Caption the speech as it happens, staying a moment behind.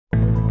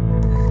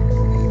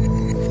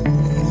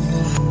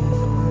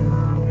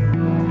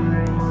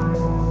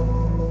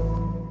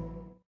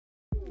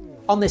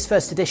On this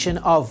first edition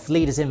of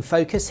Leaders in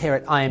Focus here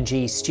at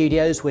IMG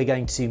Studios, we're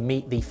going to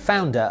meet the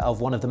founder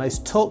of one of the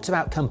most talked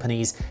about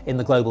companies in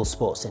the global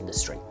sports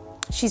industry.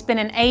 She's been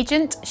an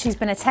agent, she's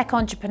been a tech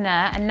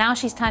entrepreneur, and now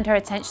she's turned her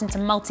attention to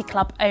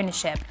multi-club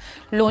ownership,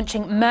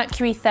 launching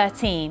Mercury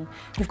 13,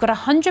 who've got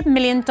 $100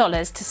 million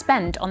to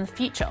spend on the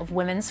future of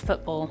women's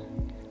football.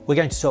 We're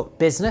going to talk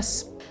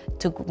business.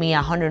 Took me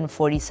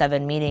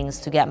 147 meetings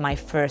to get my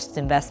first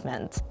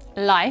investment.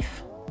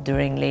 Life.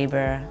 During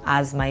labor,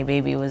 as my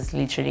baby was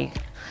literally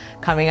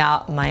coming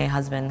out, my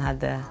husband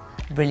had the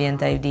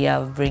brilliant idea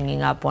of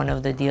bringing up one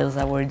of the deals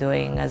that we're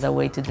doing as a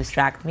way to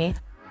distract me.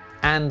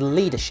 And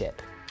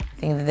leadership. I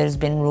think that there's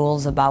been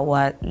rules about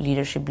what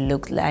leadership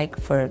looked like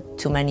for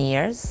too many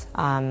years,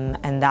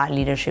 and that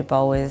leadership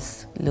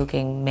always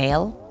looking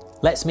male.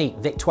 Let's meet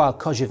Victoire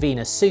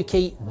Cogevina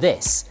Souki.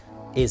 This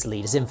is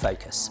Leaders in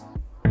Focus.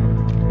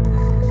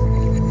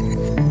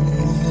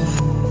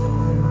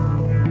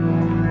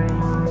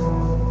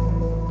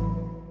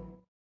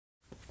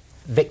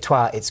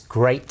 Victoire, it's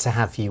great to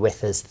have you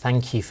with us.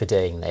 Thank you for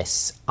doing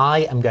this. I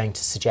am going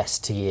to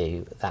suggest to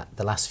you that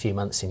the last few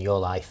months in your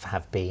life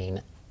have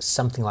been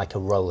something like a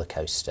roller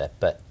coaster,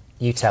 but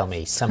you tell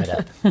me, sum it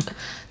up.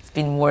 It's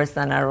been worse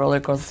than a roller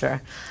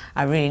coaster.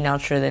 I'm really not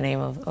sure the name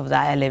of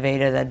that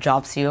elevator that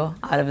drops you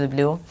out of the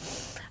blue.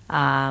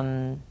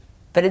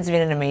 But it's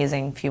been an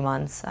amazing few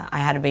months. I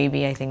had a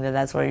baby, I think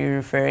that's what you're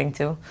referring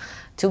to.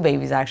 Two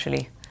babies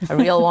actually, a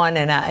real one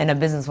and a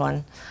business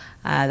one.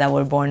 That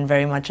were born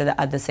very much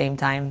at the same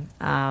time.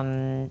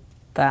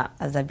 But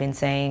as I've been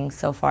saying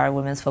so far,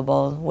 women's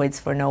football waits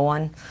for no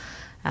one.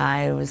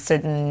 It was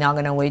certainly not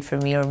going to wait for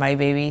me or my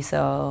baby.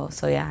 So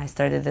yeah, I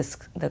started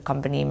the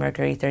company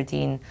Mercury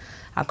 13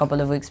 a couple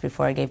of weeks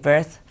before I gave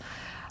birth.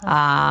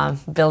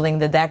 Building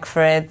the deck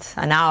for it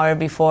an hour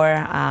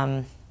before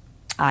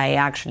I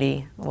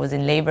actually was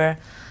in labor.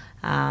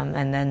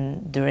 And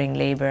then during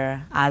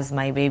labor, as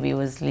my baby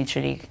was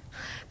literally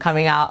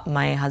coming out,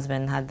 my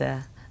husband had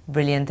the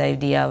brilliant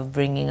idea of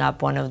bringing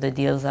up one of the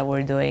deals that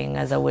we're doing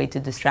as a way to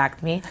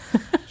distract me.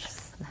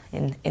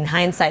 In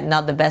hindsight,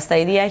 not the best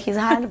idea he's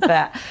had,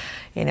 but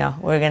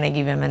we're going to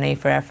give him an A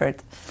for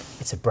effort.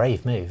 It's a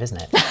brave move, isn't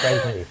it?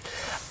 Brave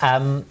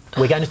move.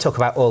 We're going to talk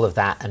about all of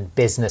that and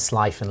business,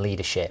 life and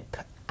leadership.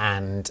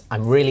 And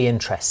I'm really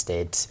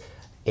interested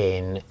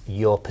in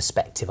your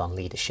perspective on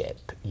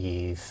leadership.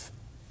 You've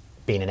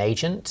been an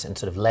agent and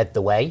sort of led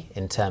the way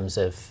in terms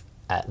of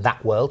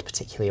that world,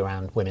 particularly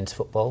around women's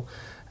football.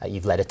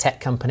 You've led a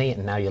tech company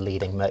and now you're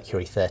leading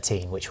Mercury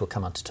 13, which we'll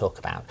come on to talk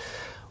about.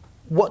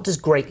 What does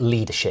great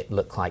leadership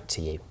look like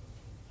to you?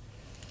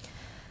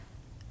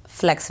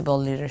 Flexible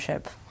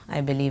leadership,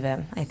 I believe it.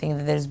 I think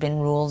that there's been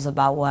rules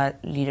about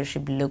what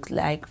leadership looked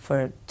like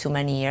for too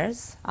many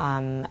years,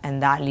 and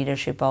that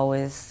leadership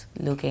always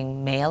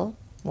looking male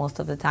most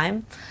of the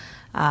time.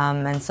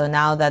 And so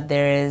now that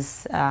there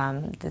is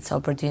this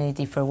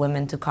opportunity for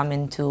women to come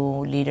into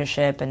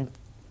leadership and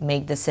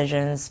make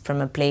decisions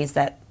from a place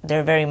that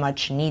they're very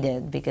much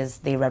needed because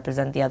they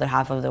represent the other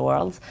half of the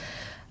world.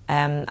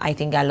 I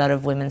think a lot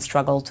of women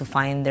struggle to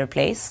find their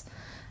place.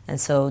 And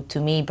so to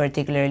me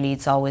particularly,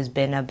 it's always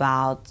been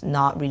about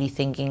not really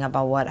thinking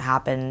about what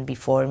happened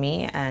before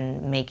me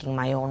and making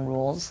my own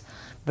rules,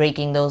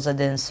 breaking those that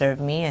didn't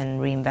serve me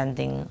and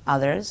reinventing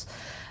others.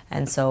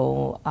 And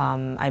so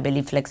I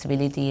believe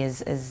flexibility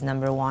is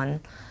number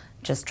one,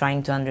 just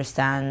trying to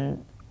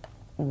understand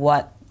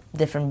what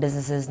different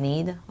businesses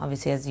need.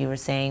 Obviously, as you were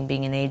saying,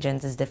 being an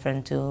agent is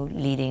different to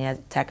leading a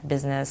tech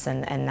business,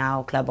 and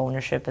now club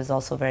ownership is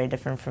also very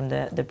different from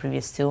the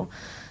previous two.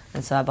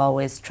 And so I've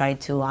always tried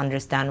to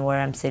understand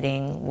where I'm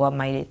sitting, what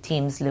my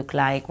teams look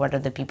like, what are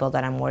the people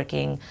that I'm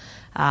working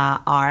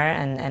are,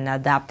 and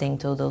adapting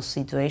to those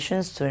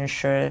situations to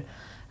ensure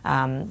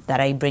that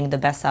I bring the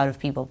best out of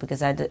people.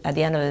 Because at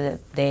the end of the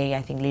day,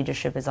 I think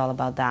leadership is all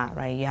about that,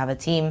 right? You have a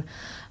team,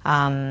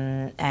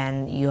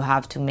 and you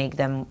have to make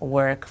them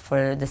work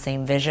for the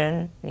same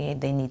vision.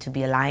 They need to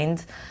be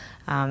aligned,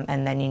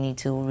 and then you need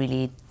to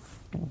really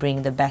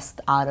bring the best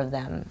out of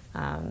them.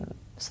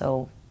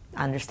 So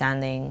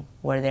understanding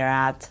where they're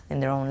at in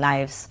their own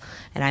lives,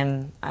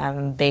 and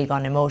I'm big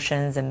on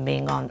emotions and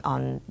being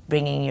on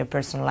bringing your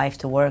personal life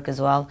to work as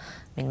well.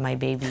 I mean, my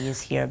baby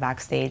is here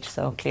backstage,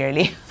 so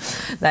clearly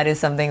that is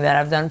something that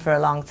I've done for a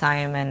long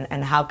time.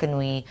 And how can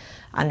we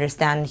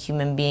understand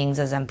human beings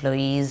as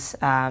employees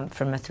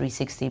from a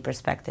 360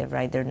 perspective,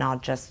 right? They're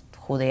not just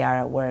who they are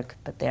at work,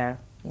 but they're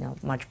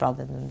much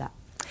broader than that.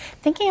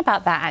 Thinking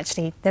about that,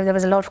 actually, there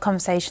was a lot of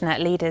conversation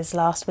at Leaders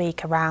last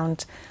week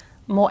around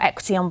more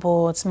equity on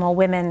boards, more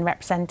women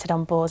represented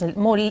on boards, and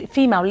more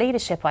female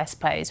leadership, I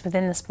suppose,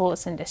 within the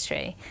sports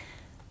industry.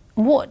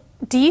 What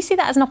do you see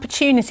that as an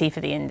opportunity for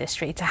the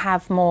industry to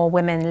have more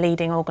women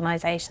leading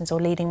organisations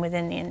or leading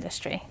within the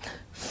industry?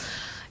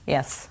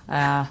 Yes,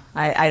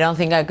 I don't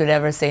think I could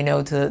ever say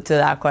no to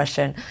that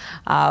question.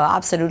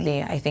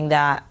 Absolutely, I think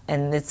that,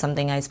 and it's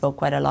something I spoke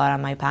quite a lot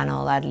on my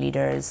panel at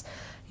Leaders.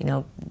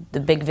 the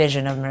big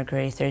vision of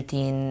Mercury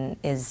 13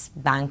 is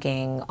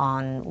banking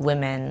on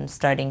women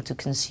starting to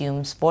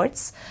consume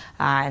sports,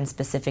 and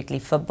specifically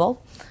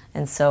football.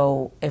 And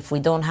so if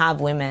we don't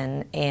have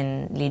women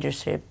in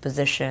leadership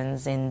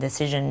positions, in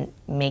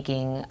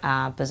decision-making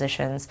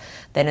positions,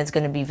 then it's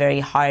going to be very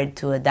hard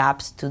to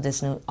adapt to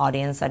this new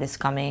audience that is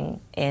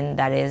coming in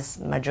that is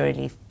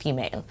majority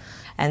female.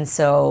 And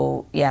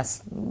so,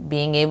 yes,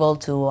 being able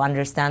to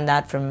understand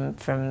that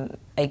from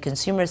a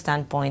consumer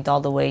standpoint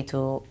all the way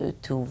to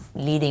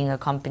leading a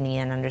company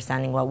and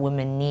understanding what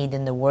women need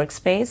in the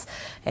workspace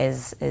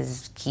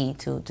is key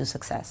to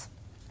success.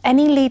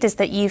 Any leaders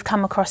that you've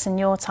come across in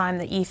your time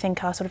that you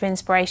think are sort of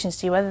inspirations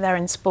to you, whether they're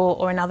in sport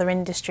or in other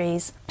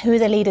industries, who are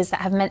the leaders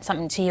that have meant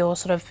something to you or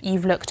sort of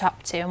you've looked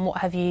up to, and what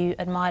have you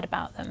admired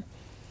about them?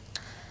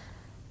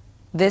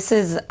 This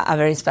is a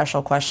very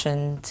special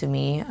question to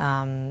me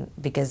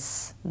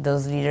because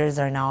those leaders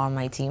are now on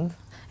my team.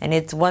 And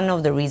it's one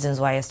of the reasons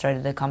why I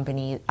started the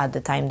company at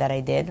the time that I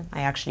did.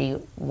 I actually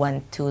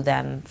went to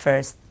them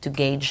first to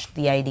gauge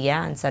the idea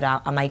and said,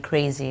 am I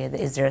crazy?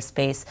 Is there a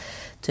space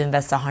to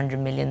invest $100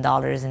 million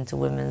into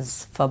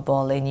women's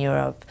football in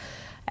Europe?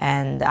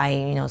 And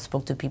I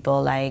spoke to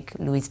people like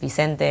Luis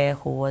Vicente,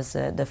 who was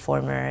the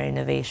former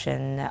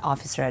innovation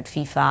officer at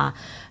FIFA,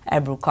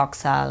 Ebru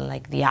Coxal,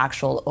 like the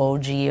actual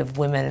OG of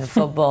women in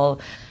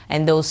football.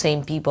 And those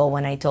same people,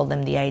 when I told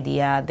them the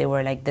idea, they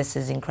were like, this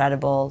is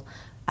incredible.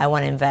 I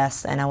want to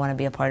invest and I want to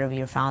be a part of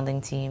your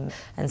founding team.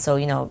 And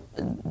so,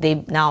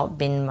 they've now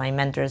been my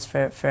mentors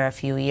for a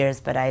few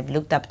years, but I've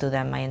looked up to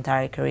them my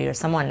entire career.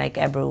 Someone like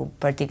Ebru,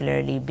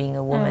 particularly being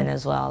a woman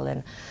as well.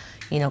 And,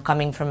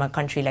 coming from a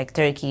country like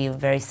Turkey,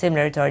 very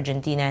similar to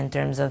Argentina in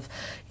terms of,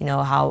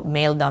 how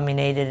male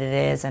dominated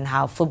it is and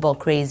how football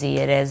crazy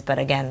it is, but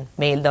again,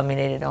 male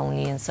dominated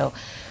only. And so,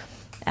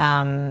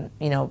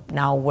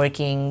 now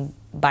working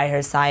by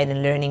her side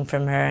and learning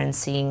from her and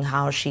seeing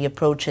how she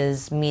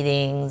approaches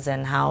meetings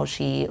and how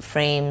she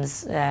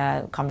frames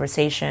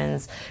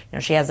conversations.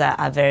 She has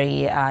a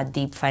very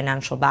deep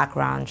financial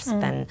background. She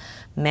spent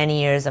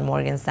many years at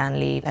Morgan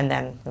Stanley and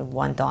then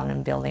went on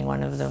and building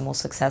one of the most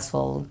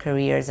successful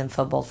careers in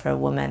football for a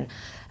woman.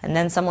 And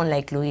then someone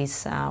like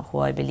Luis, who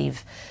I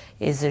believe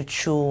is a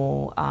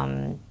true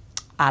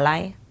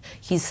ally.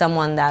 He's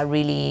someone that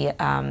really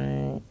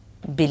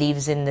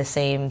believes in the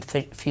same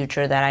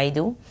future that I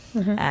do.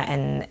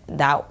 And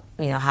that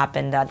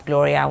happened at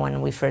Gloria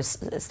when we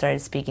first started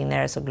speaking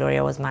there. So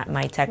Gloria was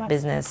my tech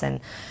business,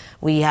 and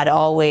we had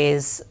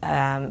always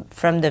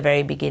from the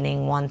very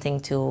beginning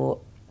wanting to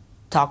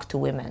talk to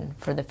women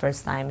for the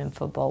first time in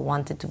football,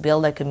 wanted to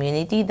build a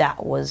community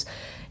that was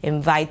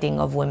inviting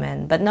of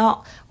women, but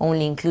not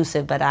only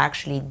inclusive, but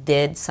actually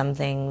did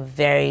something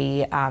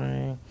very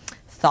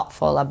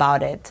thoughtful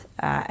about it.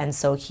 And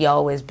so he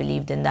always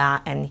believed in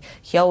that, and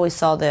he always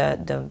saw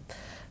the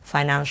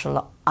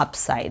financial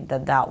upside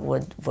that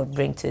would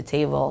bring to the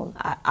table,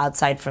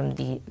 outside from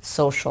the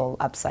social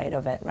upside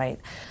of it, right?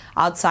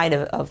 Outside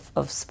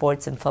of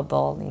sports and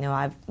football,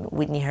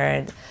 Whitney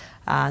Hurd,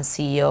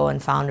 CEO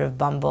and founder of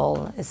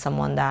Bumble, is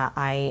someone that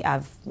I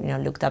have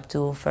looked up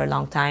to for a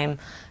long time.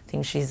 I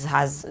think she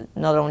has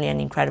not only an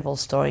incredible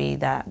story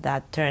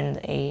that turned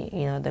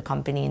the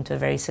company into a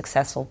very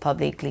successful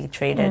publicly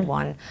traded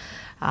one,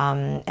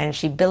 and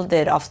she built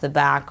it off the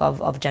back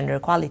of gender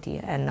equality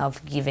and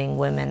of giving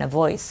women a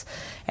voice.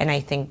 And I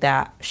think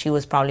that she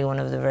was probably one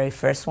of the very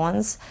first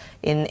ones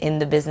in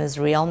the business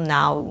realm.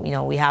 Now,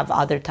 we have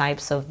other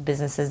types of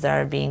businesses that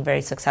are being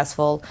very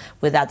successful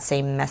with that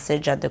same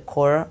message at the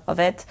core of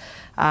it.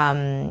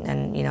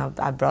 And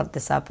I brought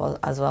this up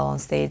as well on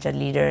stage at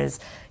Leaders.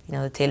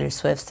 The Taylor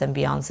Swifts and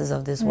Beyoncés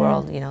of this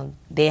world,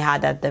 they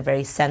had at the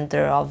very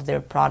center of their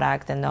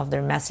product and of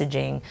their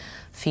messaging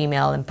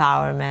female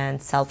empowerment,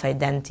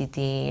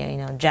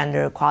 self-identity,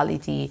 gender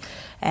equality,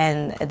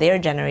 and they're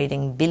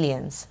generating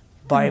billions.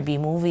 Barbie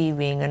movie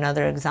being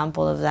another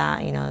example of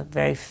that,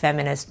 very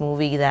feminist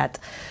movie that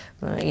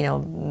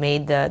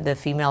made the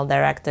female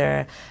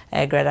director,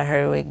 Greta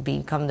Gerwig,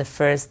 become the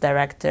first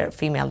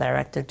female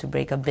director to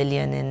break $1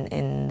 billion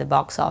in the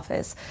box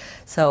office.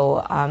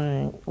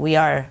 So we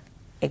are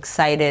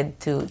excited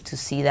to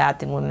see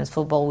that in women's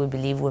football. We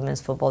believe women's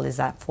football is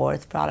that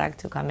fourth product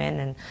to come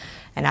in,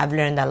 and I've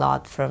learned a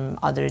lot from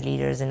other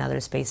leaders in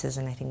other spaces,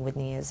 and I think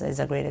Whitney is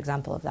a great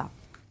example of that.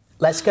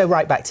 Let's go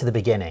right back to the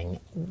beginning.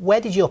 Where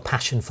did your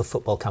passion for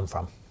football come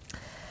from?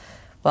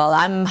 Well,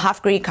 I'm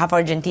half Greek, half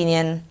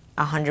Argentinian,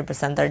 100%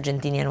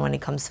 Argentinian when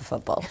it comes to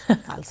football.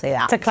 I'll say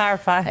that. To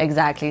clarify.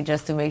 Exactly,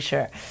 just to make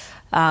sure.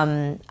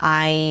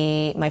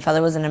 My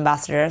father was an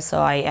ambassador,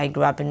 so I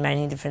grew up in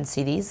many different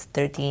cities,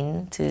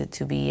 13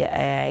 to be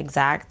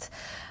exact.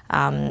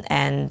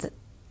 And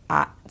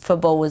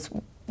football was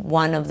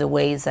one of the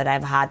ways that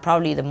I've had,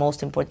 probably the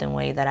most important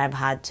way that I've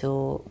had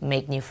to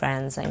make new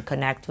friends and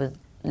connect with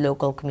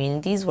local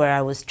communities, where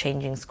I was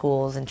changing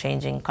schools and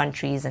changing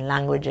countries and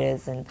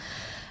languages. And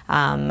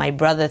My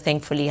brother,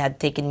 thankfully, had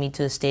taken me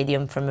to the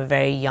stadium from a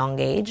very young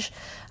age.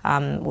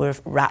 We're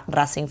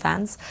Racing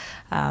fans.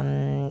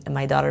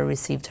 My daughter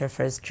received her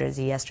first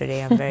jersey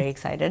yesterday. I'm very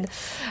excited.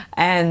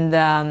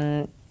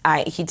 And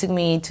he took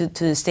me to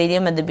the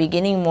stadium at the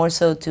beginning more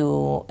so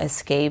to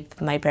escape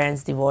my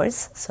parents'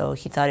 divorce. So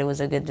he thought it was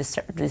a good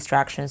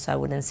distraction so I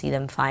wouldn't see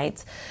them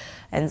fight.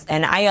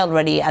 And I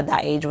already at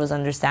that age was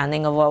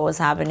understanding of what was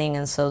happening,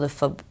 and so the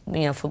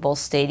football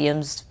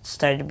stadiums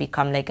started to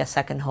become like a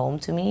second home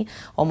to me,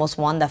 almost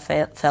one that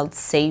felt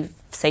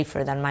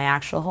safer than my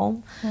actual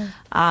home,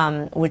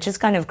 which is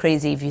kind of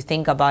crazy if you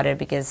think about it,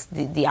 because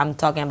I'm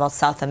talking about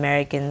South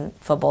American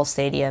football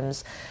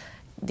stadiums.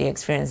 The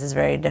experience is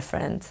very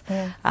different.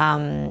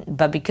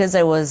 But because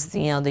I was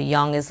the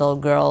youngest little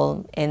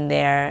girl in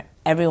there,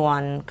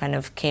 everyone kind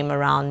of came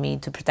around me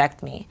to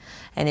protect me,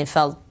 and it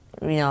felt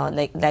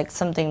like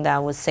something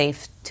that was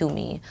safe to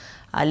me.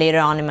 Later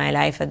on in my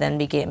life, I then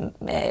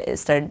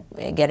started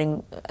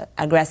getting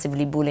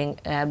aggressively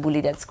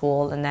bullied at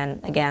school, and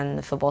then again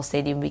the football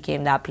stadium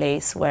became that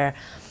place where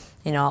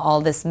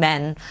all these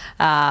men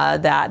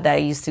that I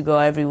used to go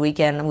every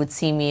weekend would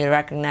see me,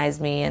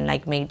 recognize me, and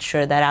like made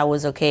sure that I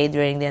was okay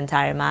during the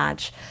entire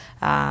match.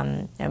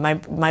 And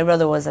my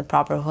brother was a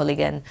proper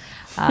hooligan,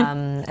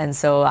 and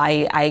so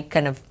I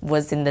kind of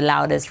was in the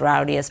loudest,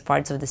 rowdiest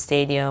parts of the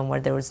stadium where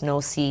there was no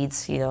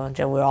seats. We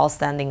were all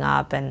standing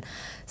up, and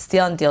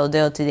still until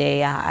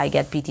today I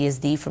get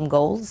PTSD from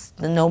goals,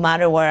 no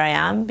matter where I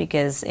am,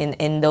 because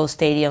in those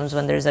stadiums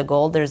when there's a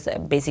goal, there's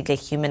basically a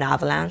human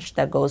avalanche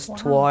that goes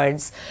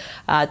towards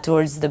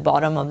the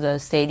bottom of the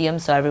stadium,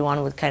 so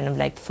everyone would kind of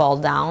like fall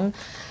down.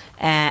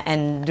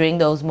 And during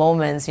those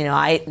moments,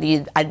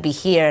 I'd be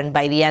here, and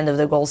by the end of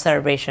the goal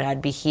celebration, I'd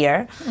be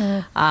here.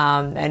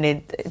 And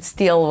it's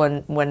still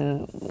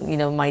when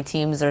my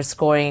teams are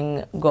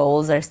scoring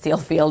goals, I still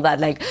feel that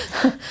like,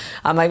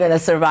 am I going to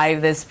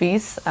survive this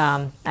piece?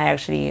 I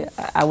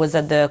was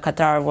at the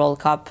Qatar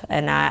World Cup,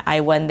 and I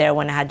went there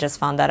when I had just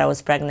found out I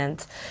was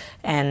pregnant,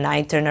 and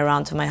I turned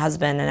around to my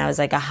husband and I was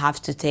like, I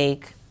have to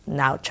take.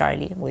 Now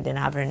Charlie, we didn't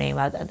have her name,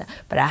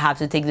 but I have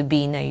to take the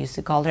Bean, I used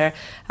to call her,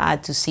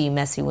 to see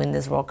Messi win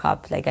this World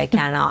Cup. Like I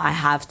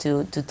have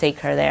to take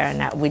her there.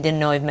 And we didn't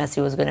know if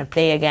Messi was going to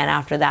play again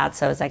after that,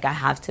 so I was like, I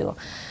have to.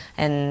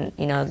 And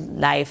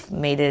life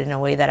made it in a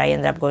way that I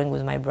ended up going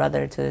with my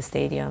brother to the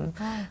stadium.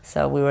 Wow.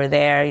 So we were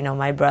there,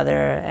 my brother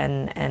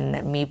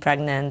and me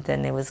pregnant,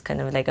 and it was kind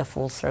of like a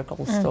full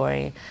circle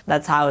story.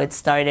 That's how it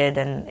started,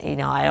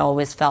 and I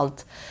always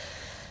felt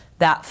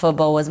that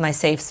football was my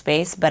safe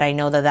space, but I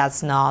know that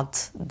that's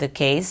not the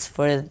case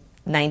for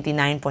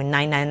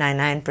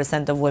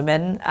 99.9999% of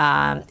women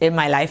in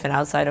my life and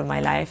outside of my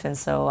life, and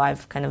so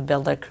I've kind of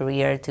built a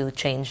career to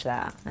change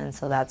that, and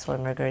so that's what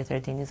Mercury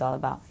 13 is all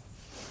about.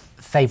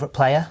 Favorite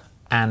player,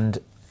 and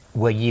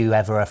were you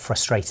ever a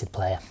frustrated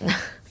player?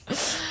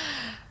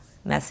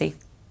 Messi.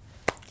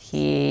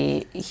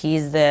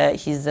 He's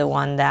the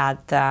one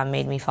that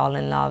made me fall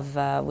in love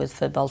with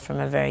football from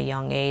a very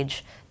young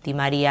age. Di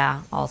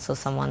Maria, also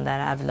someone that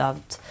I've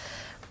loved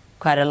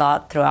quite a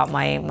lot throughout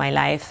my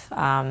life.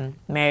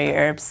 Mary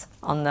Earps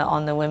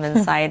on the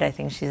women's side, I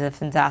think she's a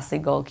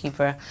fantastic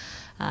goalkeeper.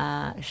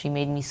 She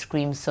made me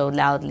scream so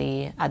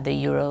loudly at the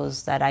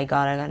Euros that I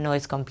got a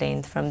noise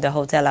complaint from the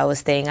hotel I was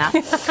staying at.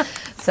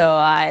 So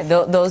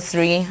those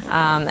three.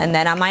 And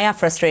then am I a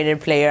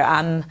frustrated player?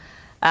 I'm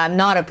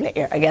not a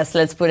player, I guess,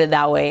 let's put it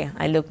that way.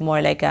 I look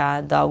more like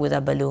a dog with a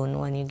balloon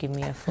when you give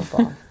me a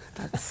football.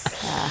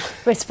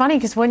 But it's funny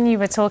because when you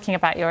were talking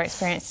about your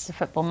experiences of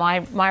football,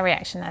 my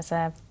reaction as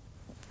a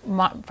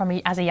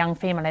young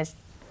female is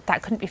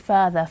that couldn't be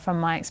further from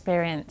my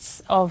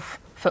experience of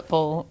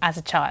football as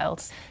a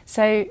child.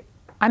 So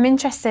I'm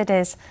interested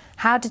is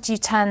how did you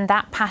turn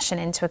that passion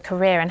into a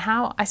career, and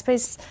how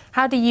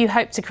do you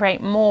hope to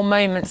create more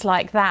moments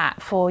like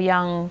that for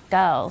young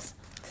girls?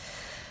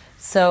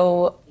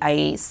 So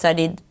I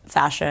studied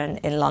fashion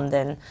in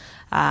London.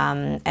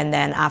 And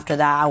then after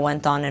that, I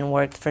went on and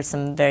worked for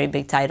some very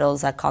big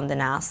titles at Condé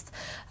Nast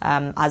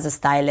as a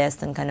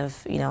stylist, and kind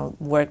of,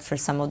 worked for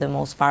some of the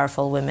most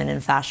powerful women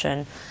in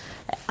fashion,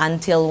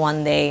 until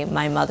one day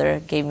my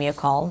mother gave me a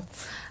call.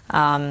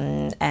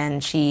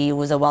 And she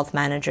was a wealth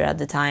manager at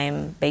the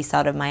time based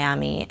out of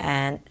Miami,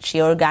 and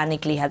she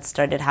organically had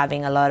started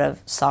having a lot of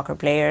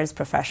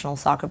professional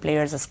soccer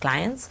players as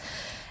clients.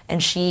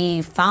 And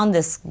she found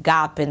this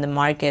gap in the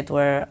market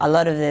where a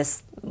lot of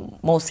this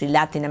mostly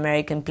Latin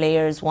American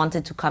players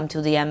wanted to come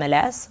to the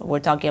MLS. We're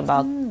talking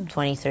about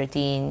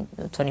 2013,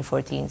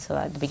 2014, so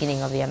at the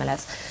beginning of the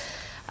MLS.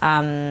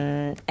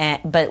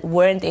 But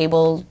weren't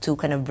able to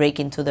kind of break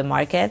into the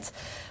market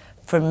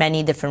for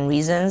many different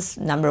reasons.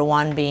 Number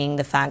one being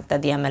the fact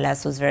that the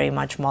MLS was very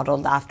much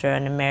modeled after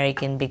an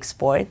American big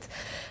sport.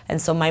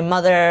 And so my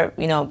mother,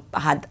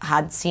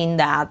 had seen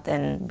that,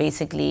 and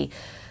basically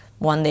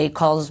one day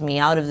calls me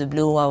out of the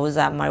blue. I was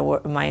at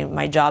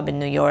my job in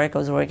New York. I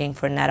was working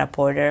for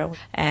Net-a-Porter.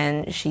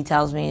 And she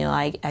tells me,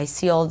 I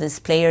see all these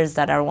players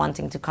that are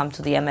wanting to come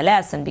to the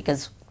MLS. And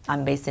because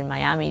I'm based in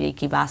Miami, they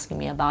keep asking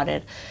me about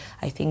it.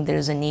 I think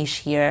there's a niche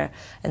here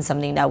and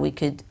something that we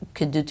could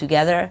do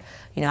together.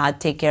 You know, I'd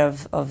take care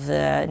of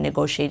the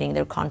negotiating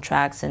their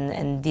contracts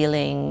and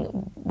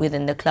dealing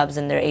within the clubs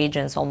and their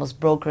agents, almost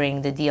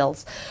brokering the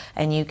deals.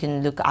 And you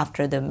can look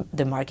after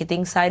the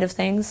marketing side of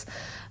things.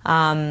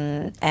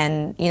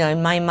 And, you know,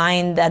 in my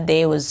mind that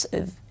day it was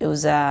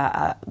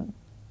a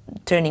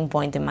turning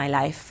point in my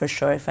life for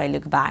sure, if I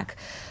look back,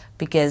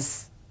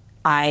 because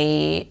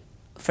I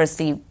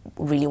firstly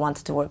really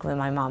wanted to work with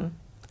my mom.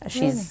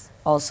 She's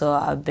also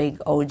a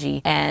big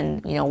OG,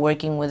 and you know,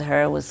 working with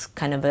her was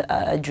kind of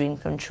a dream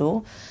come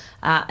true.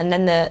 And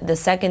then the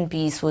second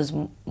piece was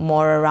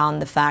more around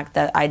the fact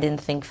that I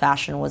didn't think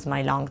fashion was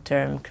my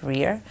long-term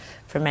career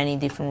for many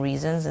different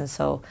reasons, and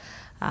so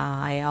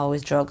I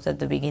always joked at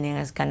the beginning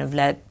I kind of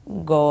let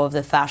go of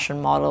the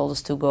fashion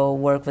models to go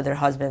work with their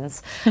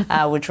husbands,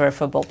 which were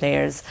football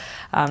players.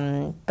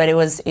 But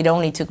it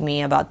only took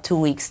me about 2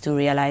 weeks to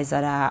realize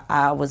that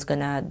I was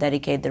going to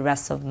dedicate the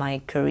rest of my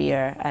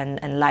career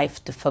and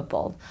life to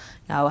football.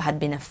 I had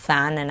been a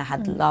fan and I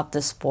had loved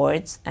the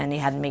sport, and it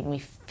had made me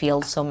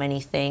feel so many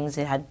things.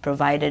 It had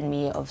provided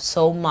me of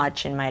so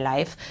much in my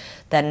life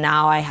that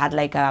now I had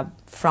like a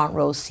front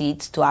row seat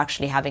to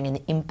actually having an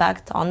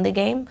impact on the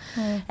game.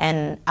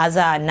 And as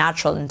a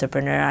natural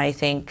entrepreneur, I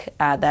think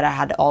that I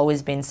had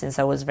always been since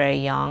I was very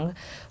young.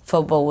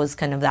 Football was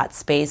kind of that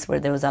space where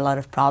there was a lot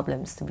of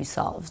problems to be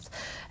solved.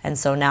 And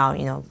so now,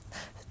 you know,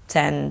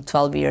 10,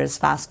 12 years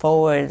fast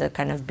forward, I've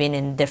kind of been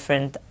in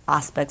different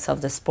aspects of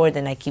the sport,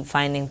 and I keep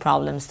finding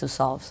problems to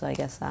solve. So I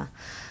guess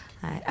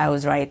I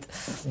was right.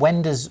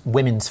 When does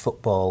women's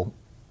football,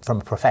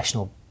 from a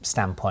professional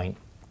standpoint,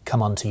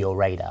 come onto your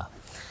radar?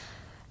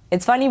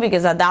 It's funny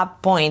because at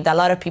that point, a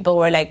lot of people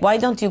were like, why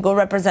don't you go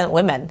represent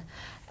women?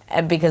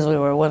 Because we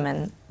were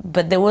women.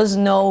 But there was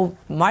no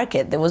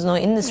market, there was no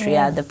industry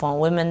at the point.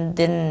 Women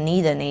didn't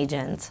need an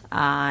agent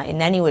in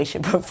any way,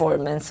 shape, or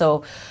form. And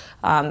so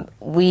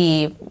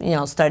we, you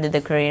know, started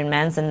the career in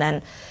men's, and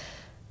then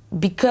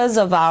because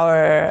of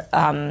our,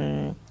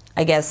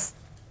 I guess,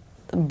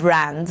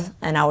 brand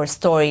and our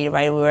story,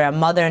 right? We were a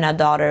mother and a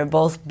daughter,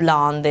 both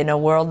blonde, in a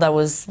world that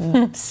was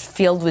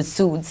filled with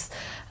suits.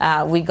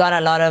 We got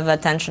a lot of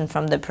attention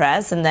from the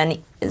press, and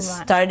then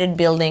started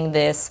building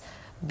this,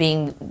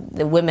 being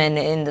the women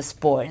in the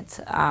sport.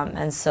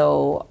 And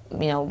so,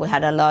 you know, we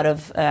had a lot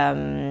of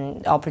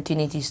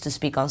opportunities to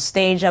speak on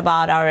stage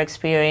about our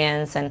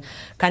experience, and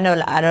kind of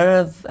a lot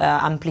of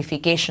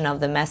amplification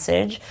of the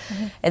message.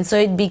 And so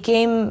it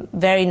became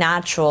very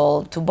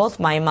natural to both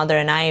my mother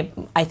and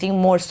I think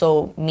more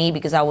so me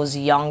because I was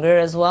younger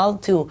as well,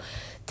 to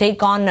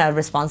take on a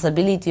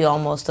responsibility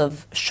almost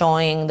of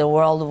showing the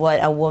world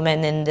what a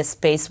woman in this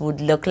space would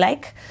look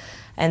like.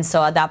 And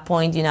so at that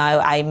point, you know,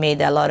 I made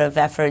a lot of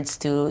efforts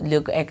to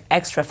look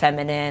extra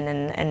feminine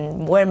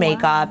and wear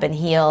makeup and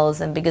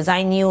heels, and because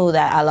I knew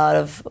that a lot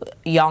of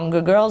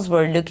younger girls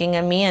were looking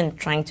at me and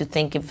trying to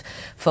think if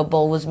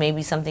football was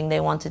maybe something they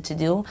wanted to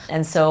do.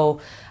 And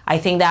so I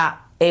think that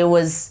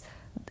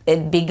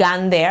it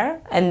began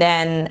there, and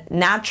then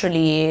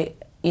naturally,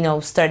 you know,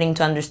 starting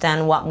to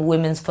understand what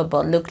women's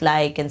football looked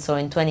like. And so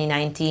in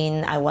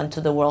 2019, I went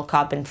to the World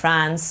Cup in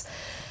France.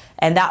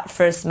 And that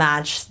first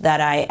match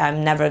that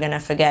I'm never going to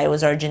forget, it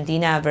was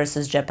Argentina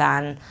versus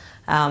Japan.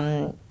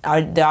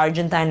 The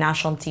Argentine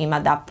national team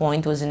at that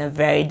point was in a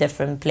very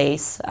different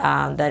place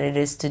than it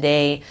is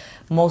today.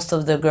 Most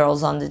of the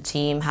girls on the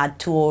team had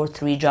 2 or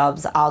 3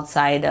 jobs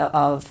outside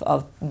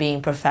of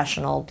being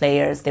professional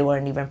players. They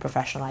weren't even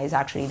professionalized,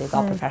 actually. They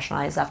got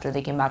professionalized after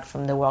they came back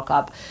from the World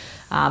Cup.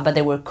 But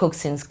they were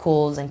cooks in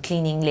schools and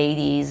cleaning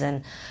ladies,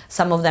 and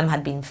some of them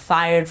had been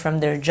fired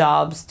from their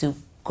jobs to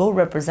go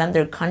represent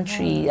their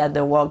country at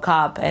the World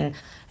Cup, and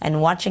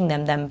watching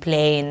them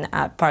play in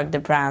Parc des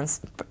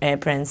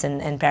Princes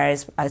in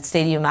Paris, a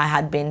stadium I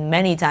had been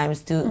many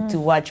times to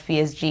watch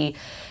PSG,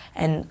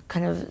 and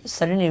kind of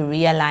suddenly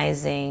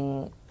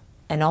realizing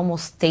and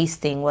almost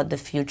tasting what the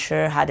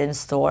future had in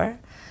store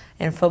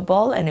in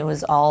football. And it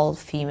was all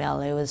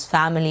female. It was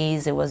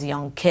families, it was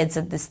young kids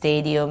at the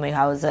stadium. It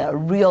was a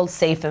real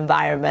safe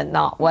environment,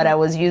 not what I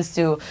was used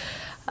to.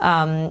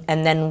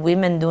 And then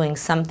women doing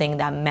something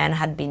that men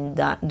had been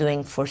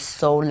doing for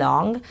so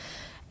long,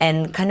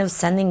 and kind of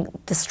sending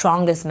the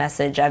strongest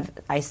message.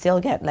 I still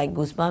get like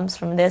goosebumps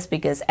from this,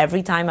 because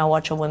every time I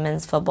watch a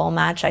women's football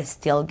match, I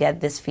still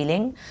get this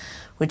feeling,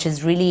 which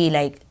is really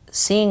like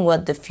seeing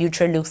what the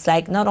future looks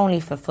like, not only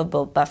for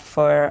football, but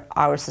for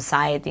our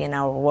society and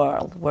our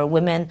world, where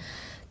women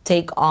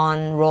take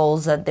on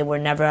roles that they were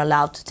never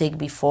allowed to take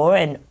before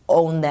and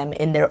own them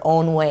in their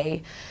own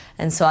way.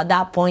 And so at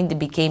that point, it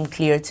became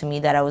clear to me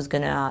that I was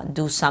going to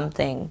do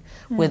something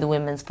with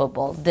women's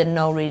football. Didn't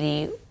know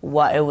really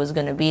what it was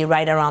going to be.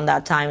 Right around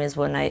that time is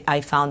when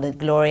I founded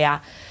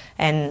Gloria.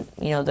 And,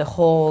 you know, the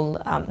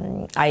whole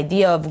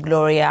idea of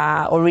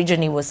Gloria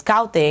originally was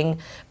scouting,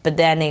 but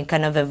then it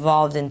kind of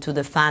evolved into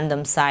the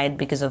fandom side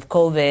because of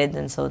COVID.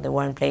 And so there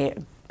weren't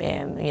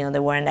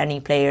there weren't any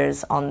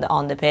players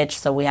on the pitch.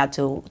 So we had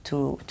to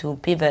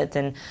pivot.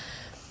 And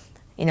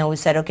we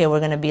said, okay, we're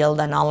going to build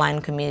an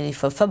online community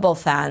for football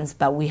fans,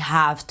 but we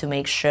have to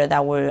make sure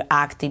that we're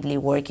actively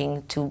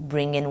working to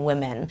bring in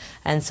women.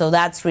 And so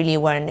that's really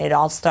when it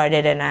all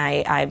started, and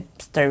I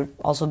started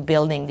also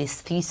building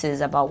this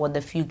thesis about what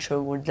the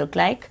future would look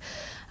like.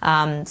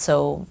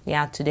 So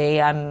yeah,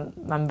 today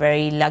I'm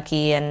very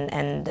lucky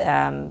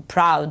and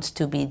proud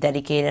to be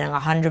dedicating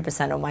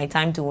 100% of my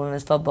time to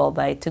women's football,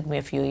 but it took me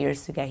a few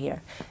years to get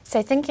here.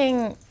 So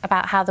thinking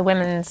about how the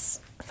women's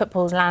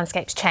football's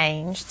landscape's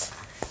changed,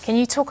 can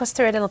you talk us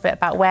through a little bit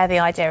about where the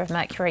idea of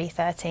Mercury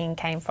 13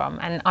 came from?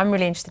 And I'm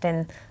really interested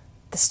in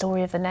the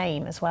story of the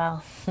name as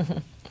well.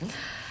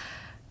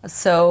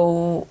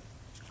 So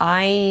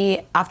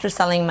after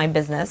selling my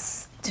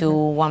business to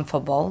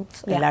OneFootball,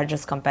 the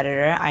largest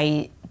competitor,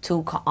 I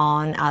took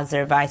on as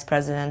their vice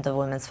president of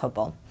women's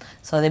football.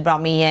 So they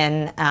brought me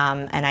in,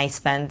 and I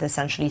spent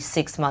essentially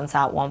 6 months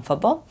at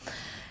OneFootball.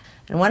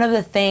 And one of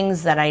the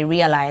things that I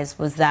realized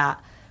was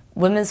that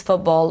women's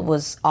football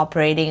was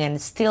operating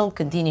and still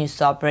continues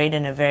to operate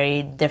in a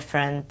very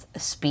different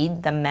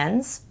speed than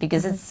men's,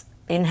 because it's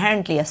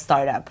inherently a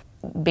startup.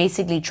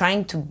 Basically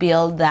trying to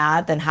build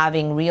that and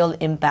having real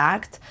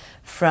impact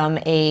from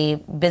a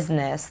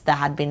business that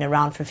had been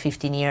around for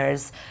 15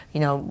 years,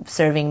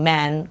 serving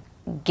men,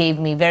 gave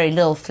me very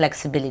little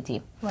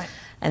flexibility. Right.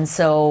 And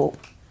so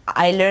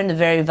I learned a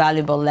very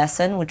valuable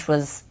lesson, which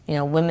was,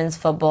 women's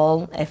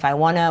football, if I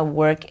want to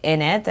work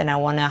in it and I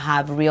want to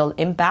have real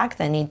impact,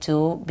 I need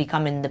to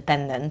become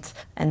independent.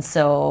 And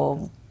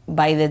so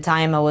by the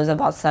time I was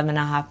about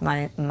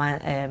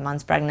 7.5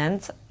 months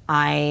pregnant,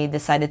 I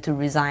decided to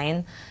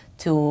resign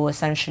to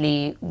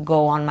essentially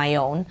go on my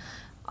own.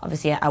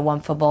 Obviously, at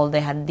OneFootball, they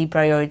had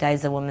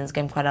deprioritized the women's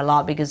game quite a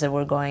lot because they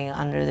were going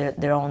under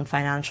their own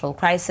financial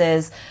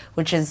crisis,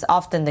 which is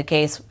often the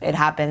case. It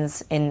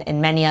happens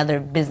in many other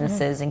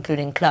businesses,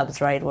 including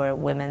clubs, right, where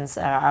women's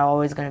are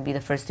always going to be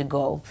the first to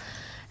go.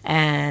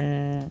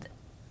 And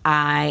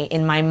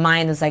in my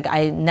mind, it's like,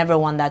 I never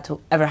want that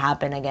to ever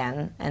happen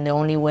again. And the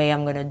only way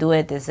I'm going to do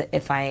it is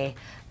if I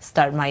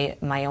start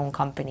my own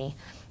company.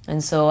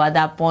 And so at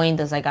that point,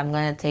 I was like, I'm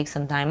going to take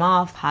some time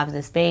off, have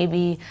this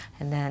baby,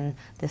 and then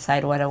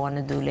decide what I want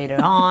to do later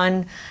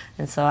on.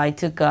 And so I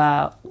took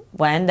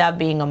what ended up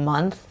being a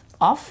month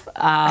off.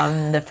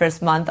 The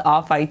first month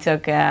off I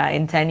took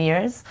in 10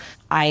 years.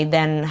 I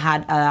then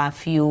had a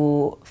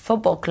few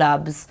football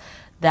clubs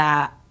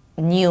that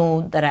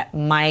knew that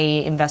my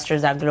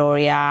investors at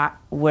Gloria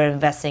were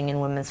investing in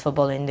women's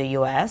football in the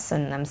US,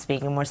 and I'm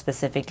speaking more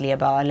specifically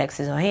about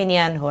Alexis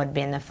Ohanian, who had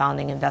been the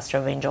founding investor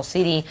of Angel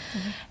City,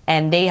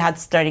 and they had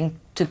starting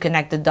to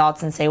connect the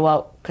dots and say,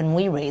 well, can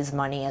we raise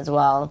money as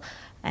well?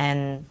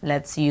 And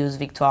let's use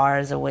Victoire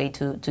as a way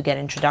to get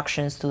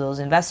introductions to those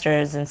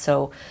investors. And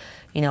so,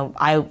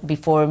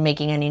 before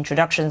making any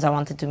introductions, I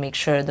wanted to make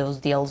sure those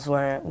deals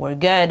were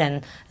good.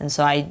 And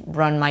so I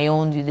run my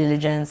own due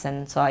diligence.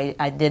 And so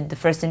I did the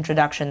first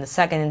introduction, the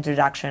second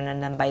introduction,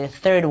 and then by the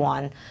third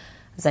one,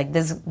 it's like,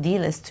 this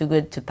deal is too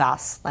good to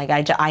pass. Like,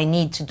 I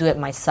need to do it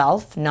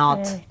myself,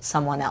 not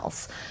someone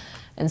else.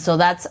 And so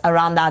that's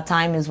around that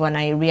time is when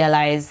I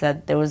realized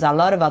that there was a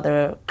lot of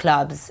other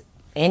clubs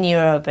in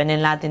Europe and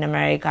in Latin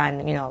America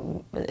and,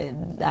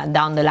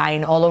 down the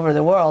line all over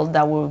the world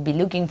that will be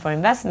looking for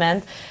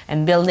investment,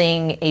 and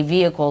building a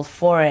vehicle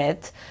for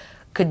it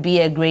could be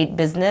a great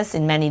business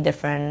in many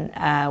different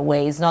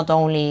ways, not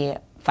only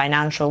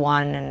financial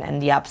one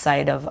and the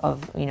upside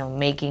of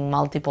making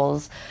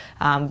multiples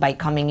by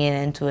coming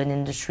into an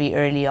industry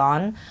early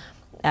on,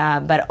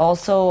 but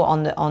also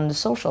on the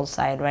social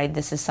side, right?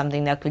 This is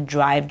something that could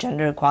drive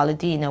gender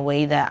equality in a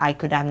way that I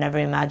could have never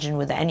imagined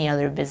with any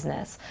other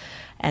business.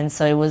 And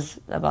so it was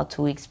about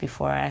 2 weeks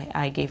before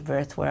I gave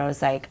birth where I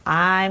was like,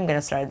 I'm going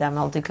to start that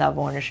multi-club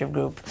ownership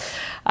group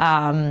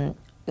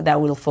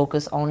that will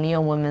focus only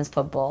on women's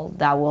football,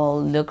 that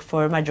will look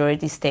for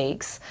majority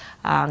stakes,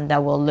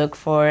 that will look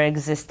for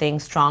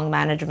existing strong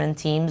management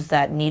teams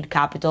that need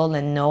capital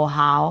and know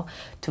how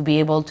to be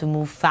able to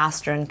move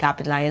faster and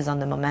capitalize on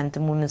the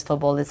momentum women's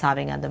football is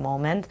having at the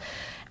moment.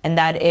 And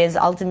that is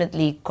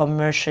ultimately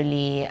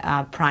commercially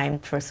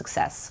primed for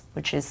success,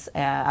 which is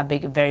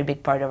very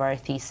big part of our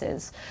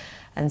thesis.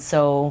 And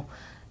so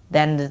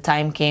then the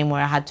time came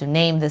where I had to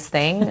name this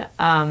thing.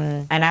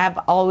 And I have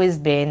always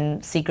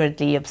been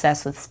secretly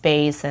obsessed with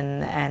space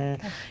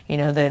and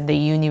the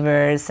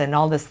universe and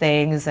all these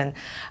things. And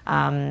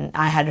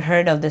I had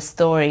heard of this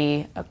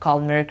story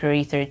called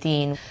Mercury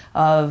 13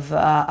 of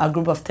a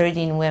group of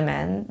 13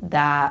 women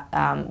that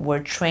were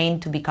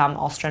trained to become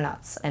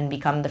astronauts and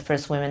become the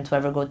first women to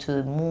ever go to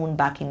the moon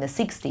back in the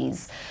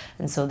 60s.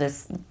 And so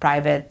this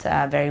private,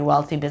 very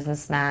wealthy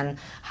businessman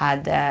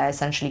had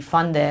essentially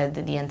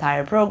funded the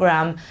entire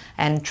program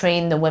and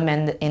trained the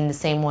women in the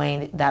same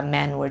way that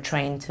men were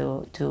trained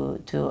to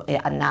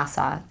at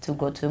NASA to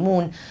go to the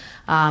moon.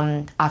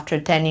 After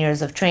 10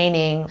 years of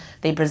training,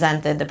 they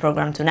presented the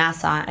program to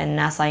NASA, and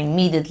NASA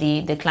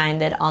immediately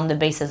declined it on the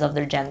basis of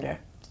their gender.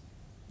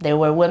 They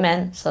were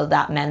women, so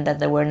that meant that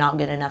they were not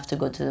good enough to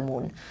go to the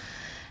moon.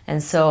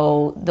 And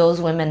so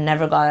those women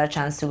never got a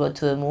chance to go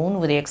to the moon,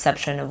 with the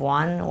exception of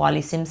one,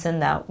 Wally Simpson,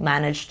 that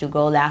managed to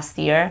go last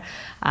year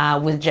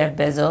with Jeff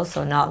Bezos,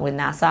 so not with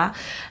NASA.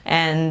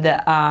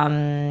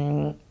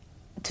 And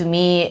to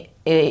me,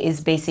 it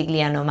is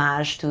basically an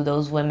homage to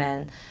those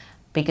women,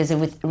 because if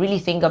we really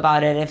think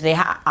about it, if they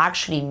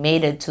actually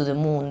made it to the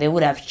moon, they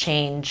would have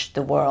changed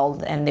the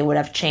world, and they would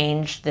have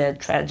changed the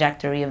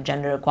trajectory of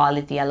gender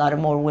equality. A lot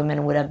more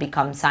women would have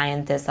become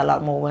scientists, a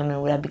lot more women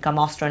would have become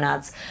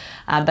astronauts,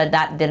 but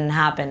that didn't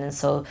happen. And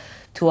so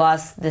to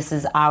us, this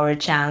is our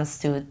chance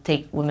to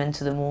take women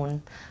to the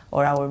moon,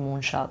 or our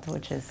moonshot,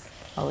 which is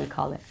how we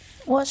call it.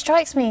 What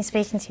strikes me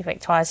speaking to you,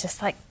 Victoire, is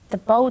just like the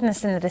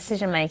boldness in the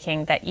decision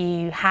making that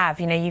you have.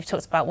 You know, you've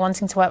talked about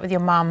wanting to work with your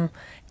mum,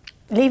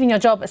 leaving your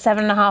job at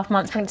 7.5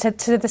 months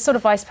to the sort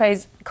of, I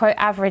suppose, quote,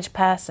 average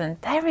person.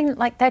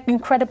 They're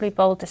incredibly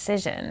bold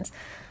decisions.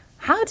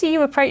 How do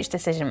you approach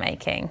decision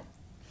making?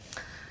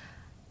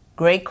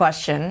 Great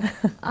question.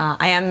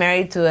 I am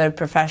married to a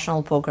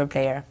professional poker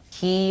player.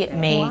 He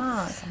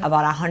makes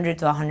about 100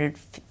 to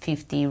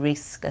 150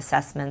 risk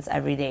assessments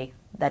every day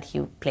that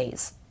he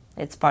plays.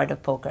 It's part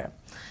of poker.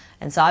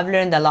 And so I've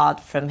learned a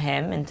lot from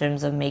him in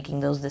terms of making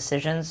those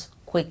decisions,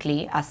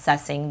 quickly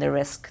assessing the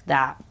risk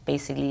that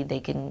basically they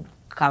can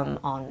come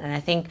on. And I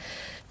think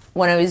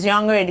when I was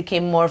younger, it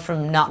came more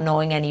from not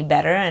knowing any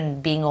better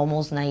and being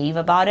almost naive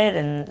about it,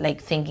 and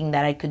like thinking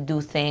that I could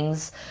do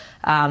things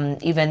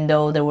even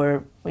though they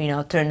were,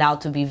 turned out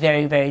to be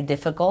very, very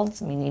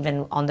difficult. I mean,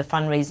 even on the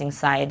fundraising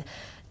side,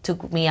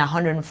 took me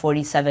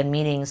 147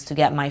 meetings to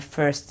get my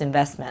first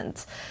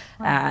investment.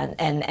 Wow.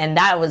 And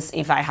that was,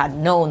 if I had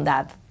known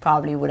that,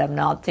 probably would have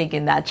not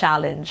taken that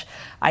challenge.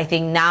 I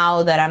think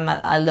now that I'm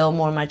a little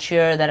more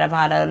mature, that I've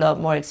had a lot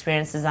more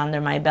experiences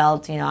under my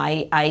belt,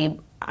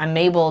 I'm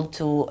able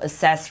to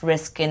assess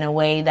risk in a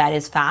way that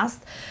is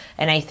fast.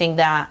 And I think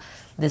that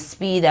the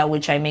speed at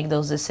which I make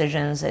those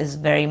decisions is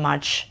very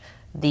much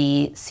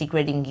the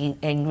secret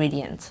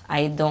ingredient.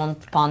 I don't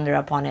ponder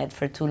upon it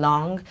for too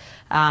long.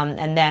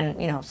 And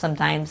then,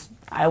 sometimes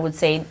I would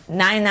say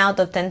 9 out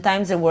of 10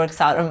 times it works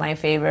out in my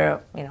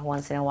favor.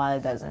 Once in a while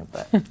it doesn't,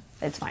 but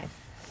it's fine.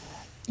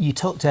 You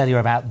talked earlier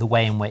about the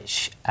way in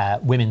which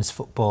women's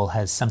football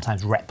has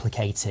sometimes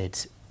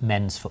replicated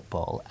men's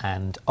football,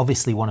 and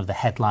obviously one of the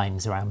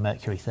headlines around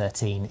Mercury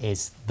 13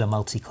 is the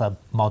multi-club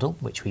model,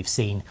 which we've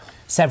seen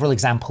several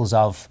examples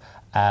of,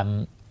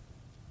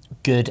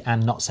 good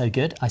and not so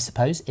good, I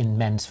suppose, in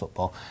men's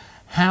football.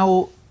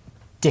 How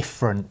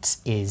different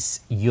is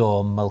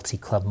your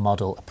multi-club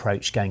model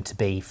approach going to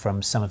be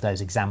from some of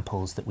those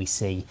examples that we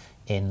see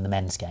in the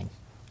men's game?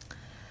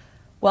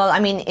 Well,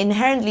 I mean,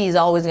 inherently is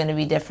always going to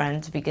be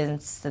different,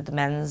 because the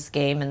men's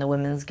game and the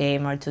women's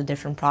game are two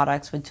different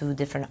products with two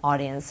different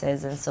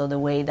audiences. And so the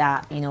way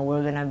that,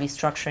 we're going to be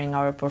structuring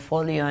our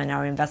portfolio and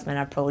our investment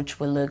approach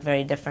will look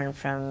very different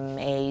from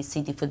a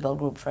City Football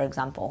Group, for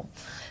example.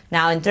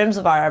 Now, in terms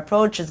of our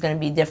approach, it's going to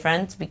be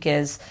different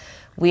because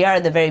we are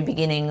at the very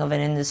beginning of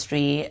an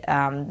industry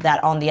that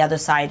on the other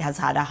side has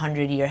had a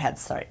 100-year head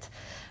start.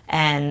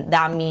 And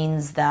that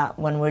means that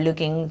when we're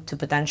looking to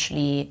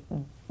potentially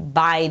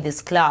buy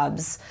these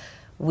clubs,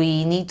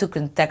 we need to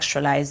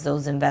contextualize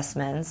those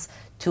investments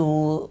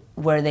to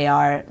where they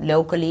are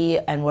locally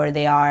and where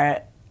they are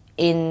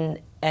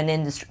in an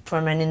industry,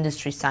 from an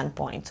industry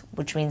standpoint,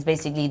 which means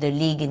basically the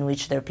league in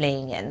which they're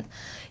playing in.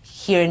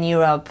 Here in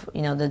Europe, the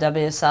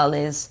WSL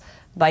is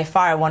by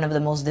far one of the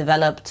most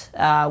developed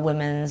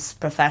women's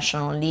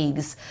professional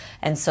leagues.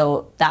 And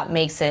so that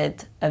makes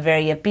it a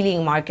very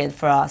appealing market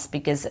for us,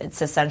 because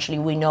it's essentially,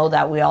 we know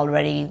that we're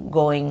already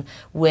going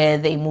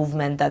with a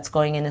movement that's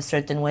going in a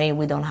certain way.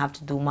 We don't have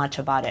to do much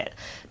about it.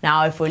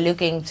 Now, if we're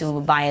looking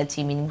to buy a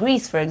team in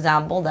Greece, for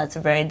example, that's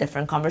a very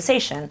different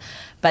conversation.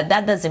 But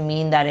that doesn't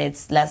mean that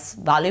it's less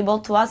valuable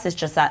to us. It's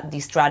just that the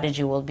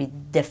strategy will be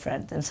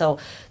different. And so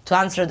to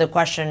answer the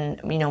question,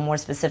 more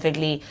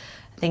specifically,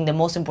 I think the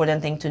most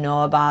important thing to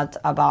know about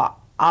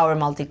our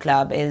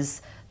multi-club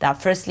is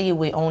that firstly,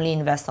 we only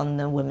invest on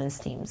the women's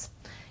teams.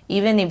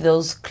 Even if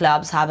those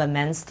clubs have a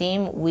men's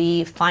team,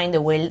 we find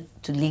a way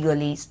to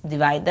legally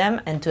divide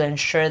them and to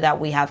ensure that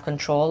we have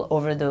control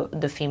over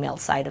the female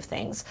side of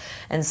things.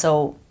 And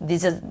so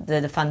this is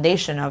the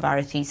foundation of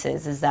our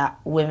thesis, is that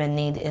women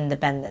need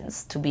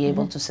independence to be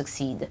able to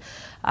succeed,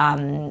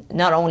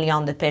 not only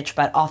on the pitch,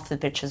 but off the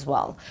pitch as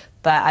well.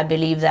 But I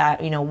believe that,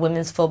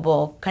 women's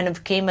football kind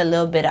of came a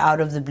little bit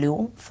out of the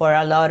blue for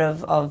a lot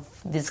of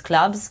these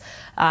clubs.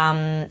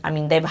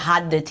 They've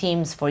had the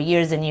teams for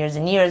years and years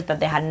and years,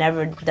 but they had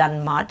never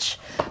done much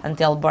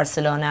until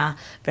Barcelona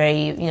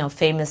very,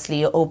 famously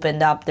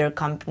opened up their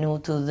Camp Nou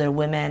to their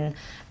women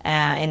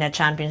in a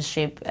Champions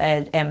League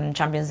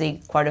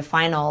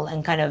quarterfinal,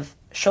 and kind of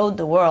showed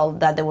the world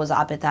that there was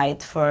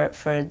appetite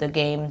for the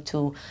game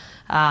to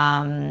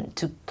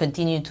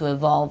continue to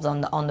evolve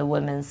on the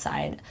women's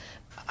side.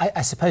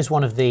 I suppose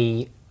one of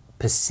the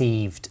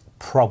perceived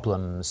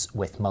problems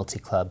with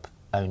multi-club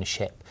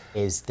ownership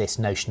is this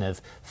notion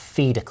of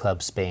feeder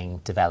clubs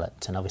being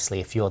developed. And obviously,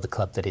 if you're the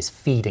club that is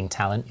feeding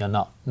talent, you're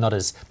not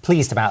as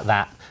pleased about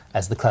that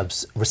as the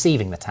clubs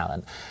receiving the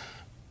talent.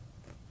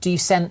 Do you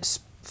sense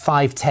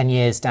 5-10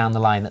 years down the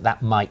line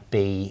that might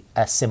be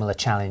a similar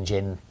challenge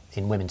in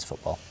women's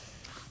football?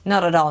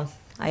 Not at all.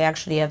 I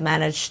actually have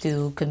managed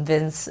to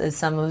convince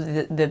some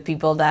of the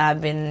people that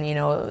have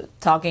been,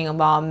 talking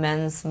about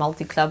men's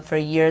multi-club for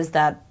years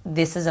that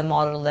this is a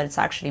model that's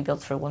actually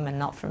built for women,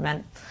 not for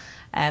men.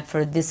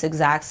 For this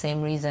exact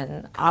same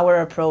reason.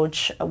 Our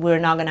approach, we're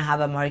not going to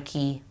have a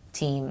marquee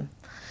team.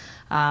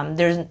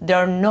 There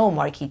are no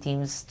marquee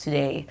teams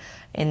today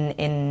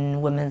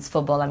in women's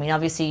football. I mean,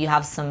 obviously you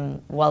have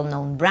some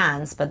well-known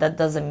brands, but that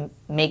doesn't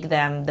make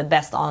them the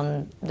best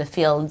on the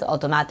field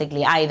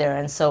automatically either.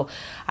 And so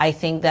I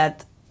think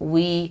that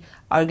we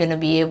are going to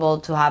be able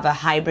to have a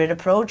hybrid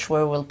approach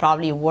where we'll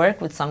probably work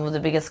with some of the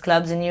biggest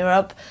clubs in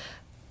Europe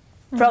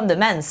from the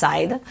men's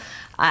side,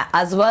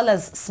 as well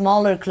as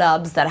smaller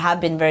clubs that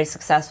have been very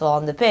successful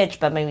on the pitch,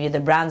 but maybe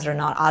the brands are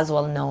not as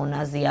well known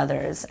as the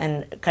others,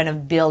 and kind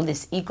of build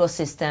this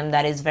ecosystem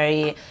that is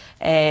very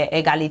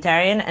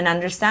egalitarian and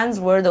understands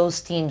where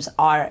those teams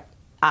are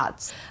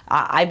at.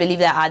 I believe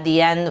that at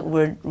the end,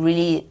 we're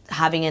really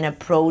having an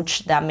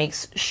approach that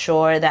makes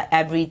sure that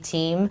every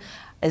team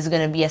is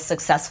going to be as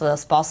successful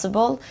as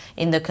possible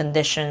in the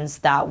conditions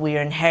that we're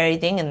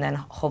inheriting, and then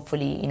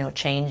hopefully,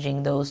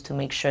 changing those to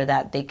make sure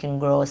that they can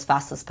grow as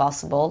fast as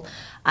possible,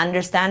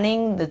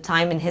 understanding the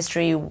time in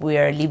history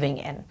we're living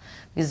in.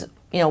 Because,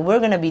 we're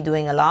going to be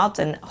doing a lot,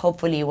 and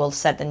hopefully we'll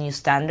set a new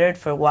standard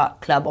for what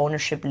club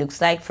ownership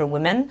looks like for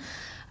women.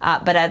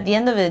 But at the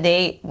end of the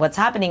day, what's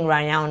happening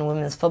right now in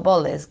women's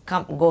football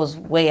goes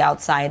way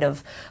outside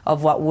of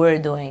what we're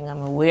doing. I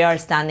mean, we are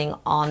standing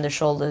on the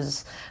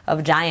shoulders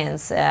of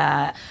giants.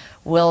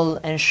 We'll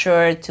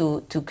ensure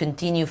to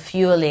continue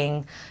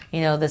fueling,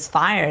 this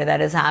fire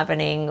that is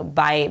happening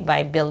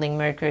by building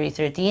Mercury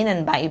 13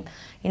 and by,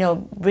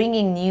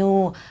 bringing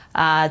new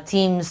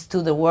teams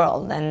to the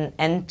world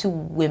and to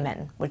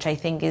women, which I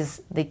think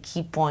is the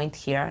key point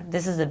here.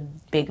 This is a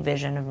big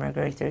vision of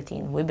Mercury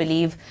 13. We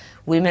believe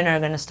women are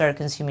going to start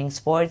consuming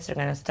sports, they're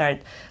going to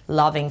start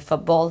loving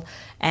football,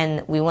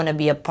 and we want to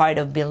be a part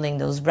of building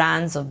those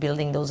brands, of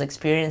building those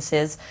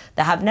experiences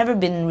that have never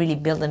been really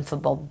built in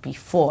football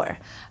before,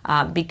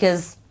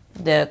 because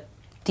the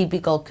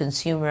typical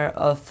consumer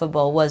of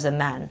football was a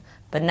man.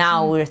 But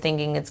now we're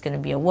thinking it's going to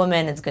be a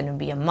woman, it's going to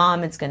be a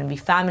mom, it's going to be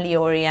family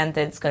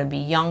oriented, it's going to be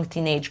young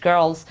teenage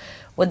girls.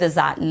 What does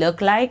that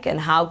look like,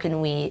 and how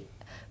can we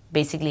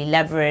basically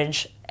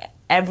leverage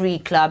every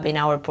club in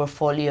our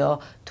portfolio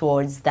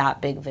towards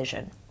that big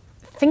vision?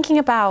 Thinking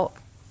about,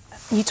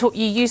 you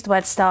used the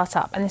word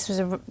startup, and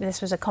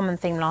this was a common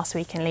theme last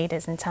week in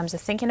Leaders in terms of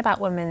thinking about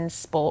women's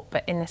sport,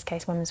 but in this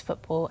case women's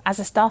football, as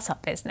a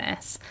startup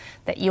business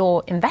that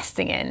you're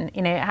investing in,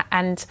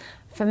 and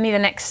for me the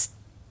next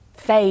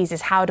phase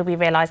is how do we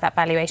realise that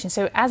valuation?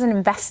 So as an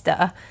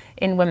investor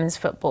in women's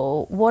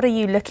football, what are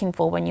you looking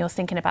for when you're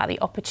thinking about the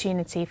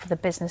opportunity for the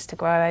business to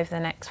grow over the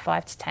next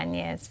 5 to 10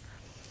 years?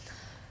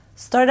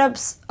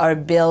 Startups are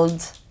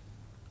built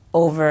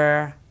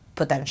over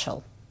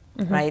potential,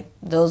 right?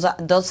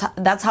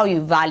 That's how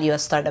you value a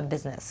startup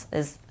business,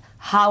 is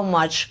how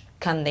much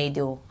can they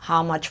do?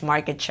 How much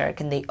market share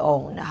can they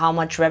own? How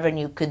much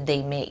revenue could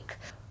they make?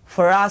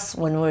 For us,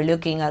 when we're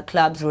looking at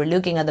clubs, we're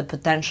looking at the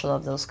potential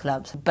of those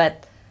clubs.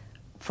 But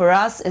for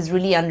us, is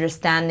really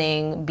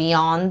understanding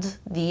beyond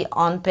the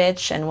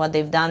on-pitch and what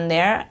they've done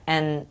there,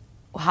 and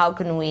how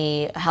can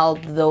we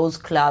help those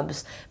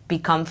clubs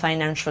become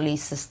financially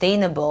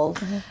sustainable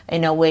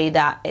in a way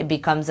that it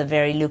becomes a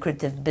very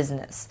lucrative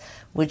business,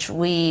 which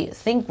we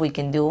think we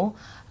can do.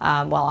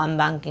 Well, I'm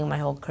banking my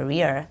whole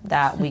career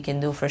that we can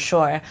do for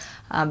sure,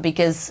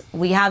 because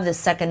we have the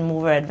second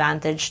mover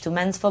advantage to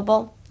men's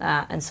football.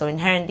 And so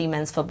inherently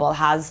men's football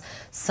has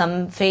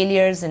some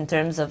failures in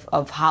terms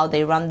of how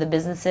they run the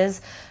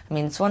businesses. I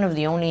mean, it's one of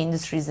the only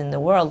industries in the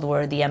world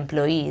where the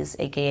employees,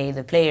 aka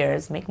the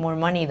players, make more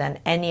money than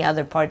any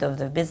other part of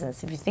the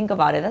business. If you think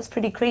about it, that's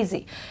pretty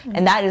crazy.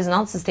 And that is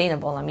not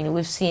sustainable. I mean,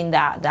 we've seen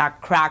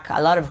that crack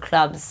a lot of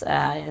clubs,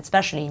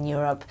 especially in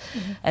Europe.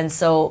 And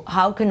so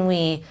how can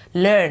we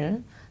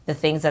learn the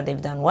things that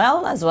they've done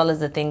well, as well as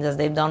the things that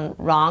they've done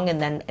wrong,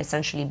 and then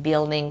essentially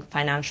building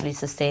financially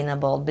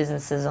sustainable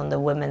businesses on the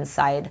women's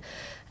side.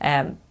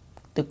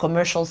 The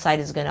commercial side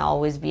is going to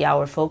always be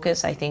our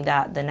focus. I think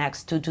that the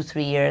next 2 to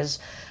 3 years,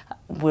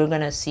 we're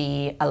going to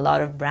see a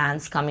lot of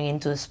brands coming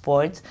into the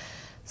sport,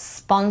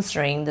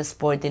 sponsoring the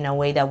sport in a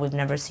way that we've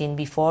never seen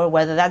before,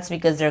 whether that's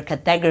because there are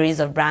categories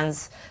of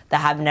brands that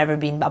have never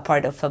been a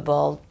part of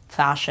football,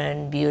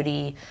 fashion,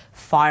 beauty,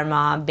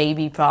 pharma,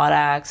 baby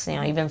products,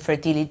 even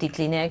fertility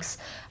clinics,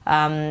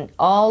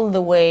 all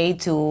the way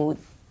to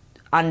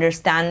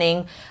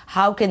understanding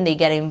how can they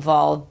get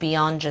involved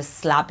beyond just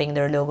slapping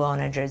their logo on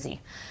a jersey.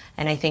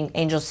 And I think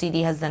Angel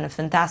City has done a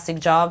fantastic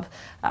job.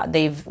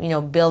 They've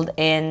built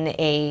in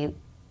a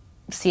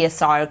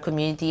CSR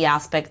community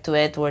aspect to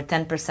it, where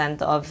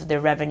 10% of their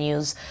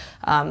revenues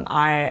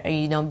are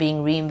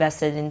being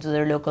reinvested into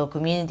their local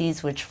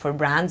communities, which for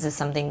brands is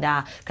something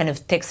that kind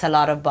of ticks a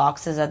lot of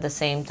boxes at the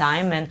same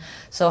time. And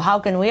so how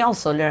can we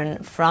also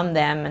learn from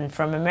them and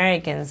from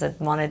Americans at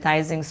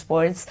monetizing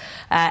sports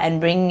and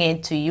bringing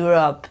it to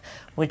Europe,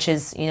 which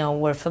is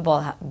where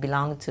football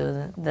belonged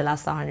to the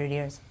last 100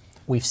 years.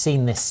 We've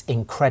seen this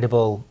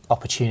incredible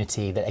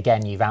opportunity that,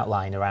 again, you've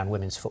outlined around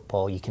women's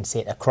football. You can see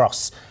it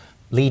across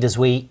Leaders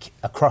Week,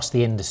 across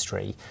the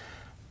industry.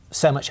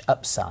 So much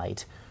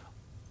upside.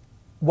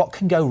 What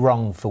can go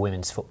wrong for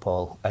women's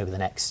football over the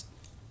next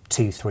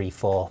 2, 3,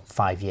 4,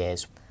 5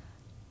 years?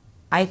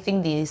 I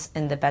think this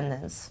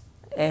independence.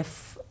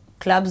 If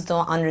clubs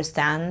don't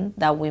understand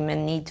that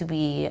women need to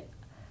be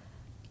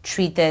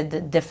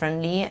treated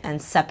differently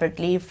and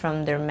separately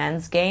from their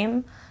men's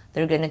game,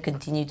 they're going to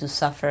continue to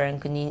suffer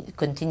and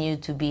continue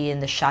to be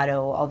in the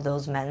shadow of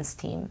those men's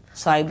team.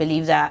 So I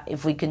believe that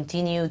if we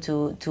continue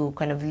to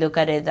kind of look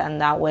at it in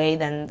that way,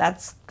 then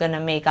that's going to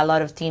make a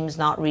lot of teams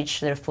not reach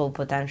their full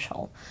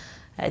potential.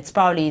 It's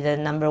probably the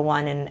number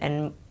one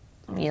and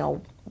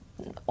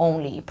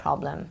only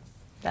problem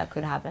that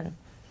could happen.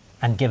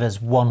 And give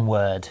us one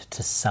word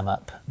to sum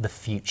up the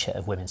future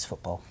of women's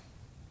football.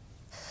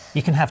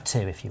 You can have two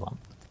if you want.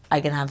 I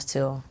can have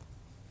two.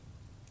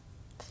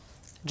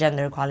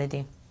 Gender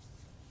equality.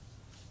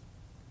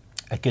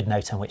 A good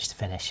note on which to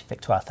finish.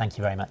 Victoire, thank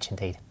you very much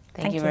indeed.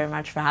 Thank you very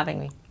much for having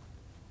me.